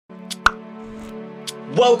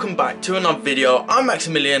Welcome back to another video. I'm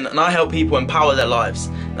Maximilian and I help people empower their lives.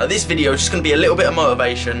 Now this video is just going to be a little bit of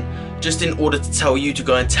motivation, just in order to tell you to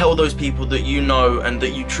go and tell those people that you know and that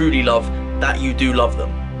you truly love that you do love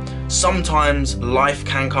them. Sometimes life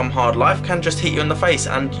can come hard, life can just hit you in the face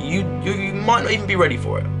and you might not even be ready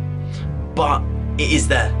for it. But it is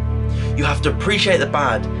there. You have to appreciate the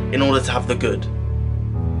bad in order to have the good.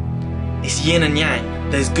 It's yin and yang.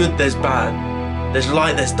 There's good, there's bad. There's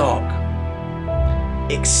light, there's dark.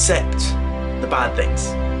 Accept the bad things.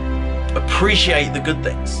 Appreciate the good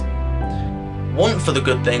things. Want for the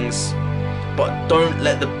good things, but don't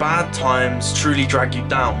let the bad times truly drag you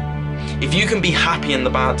down. If you can be happy in the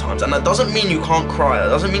bad times, and that doesn't mean you can't cry, that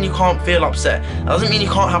doesn't mean you can't feel upset, that doesn't mean you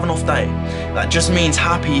can't have an off day. That just means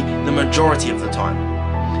happy the majority of the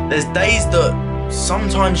time. There's days that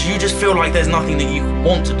sometimes you just feel like there's nothing that you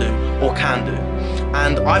want to do or can do.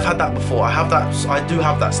 And I've had that before. I do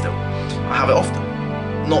have that still. I have it often.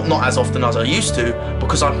 Not as often as I used to,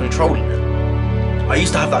 because I'm controlling it. I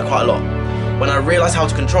used to have that quite a lot. When I realised how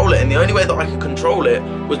to control it, and the only way that I could control it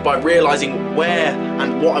was by realising where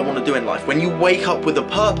and what I want to do in life. When you wake up with a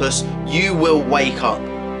purpose, you will wake up.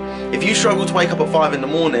 If you struggle to wake up at 5 in the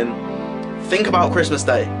morning, think about Christmas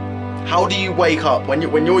Day. How do you wake up when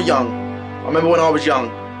you're young? I remember when I was young,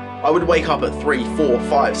 I would wake up at 3, 4,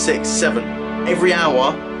 5, 6, 7 every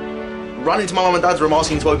hour, run into my mum and dad's room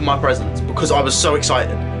asking to open my presents because I was so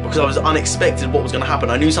excited, because I was unexpected what was going to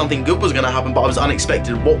happen. I knew something good was going to happen, but I was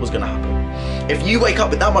unexpected what was going to happen. If you wake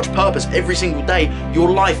up with that much purpose every single day,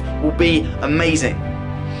 your life will be amazing.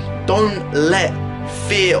 Don't let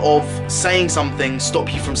fear of saying something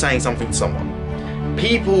stop you from saying something to someone.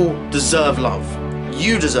 People deserve love.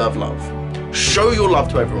 You deserve love. Show your love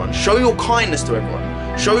to everyone. Show your kindness to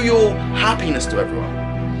everyone. Show your happiness to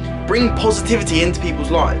everyone. Bring positivity into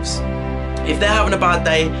people's lives. If they're having a bad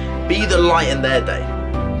day, be the light in their day.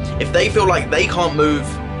 If they feel like they can't move,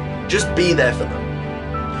 just be there for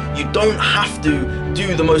them. You don't have to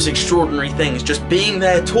do the most extraordinary things. Just being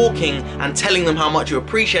there, talking and telling them how much you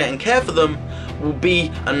appreciate and care for them will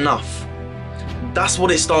be enough. That's what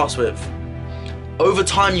it starts with. Over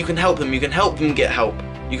time you can help them. You can help them get help.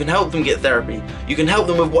 You can help them get therapy. You can help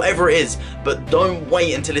them with whatever it is, but don't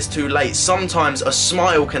wait until it's too late. Sometimes a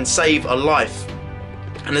smile can save a life.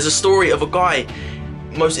 And there's a story of a guy,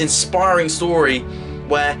 most inspiring story,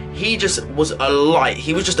 where he just was a light.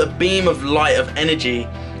 He was just a beam of light, of energy,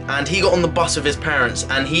 and he got on the bus with his parents,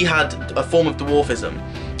 and he had a form of dwarfism,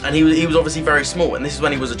 and he was obviously very small, and this is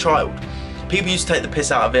when he was a child. People used to take the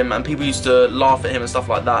piss out of him, and people used to laugh at him and stuff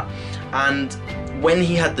like that. And when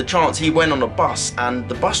he had the chance, he went on a bus, and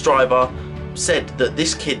the bus driver said that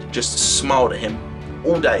this kid just smiled at him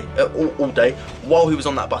all day while he was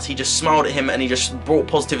on that bus. He just smiled at him and he just brought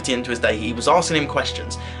positivity into his day. He was asking him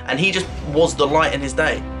questions and he just was the light in his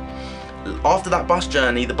day. After that bus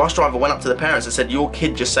journey, the bus driver went up to the parents and said, "Your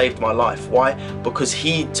kid just saved my life." Why? Because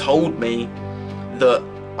he told me that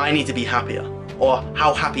I need to be happier, or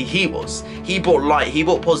how happy he was. He brought light, he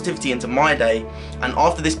brought positivity into my day, and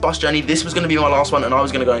after this bus journey, this was going to be my last one and I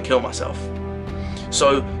was going to go and kill myself.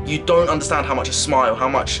 So you don't understand how much a smile, how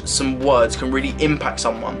much some words can really impact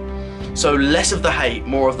someone. So less of the hate,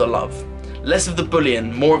 more of the love. Less of the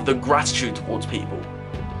bullying, more of the gratitude towards people.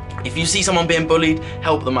 If you see someone being bullied,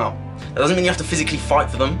 help them out. That doesn't mean you have to physically fight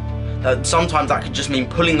for them. Sometimes that could just mean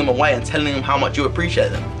pulling them away and telling them how much you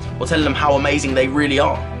appreciate them, or telling them how amazing they really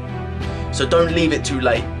are. So don't leave it too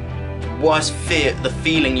late. Worst fear, the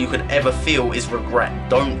feeling you could ever feel is regret.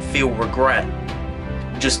 Don't feel regret.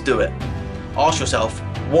 Just do it. Ask yourself,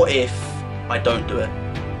 what if I don't do it?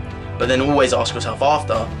 But then always ask yourself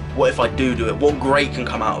after, what if I do it? What great can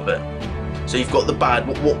come out of it? So you've got the bad,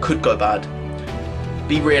 what could go bad?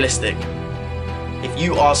 Be realistic. If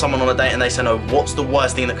you ask someone on a date and they say no, what's the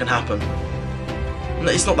worst thing that can happen?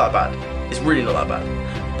 No, it's not that bad. It's really not that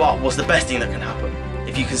bad. But what's the best thing that can happen?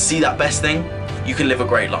 If you can see that best thing, you can live a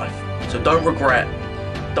great life. So don't regret,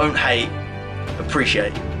 don't hate,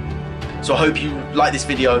 appreciate. So I hope you like this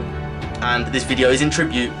video. And this video is in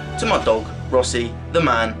tribute to my dog, Rossi, the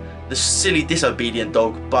man, the silly disobedient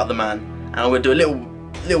dog, but the man. And I'm going to do a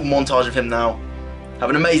little montage of him now.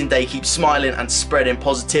 Have an amazing day, keep smiling and spreading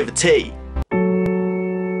positivity.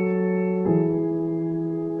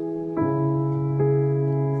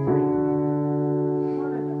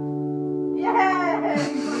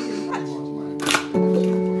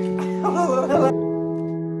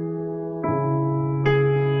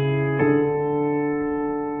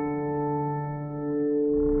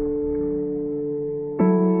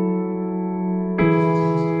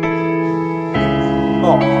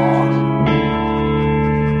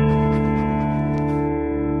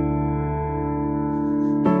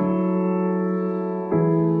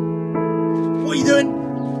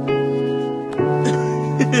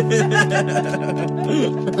 Where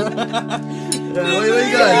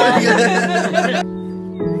you going?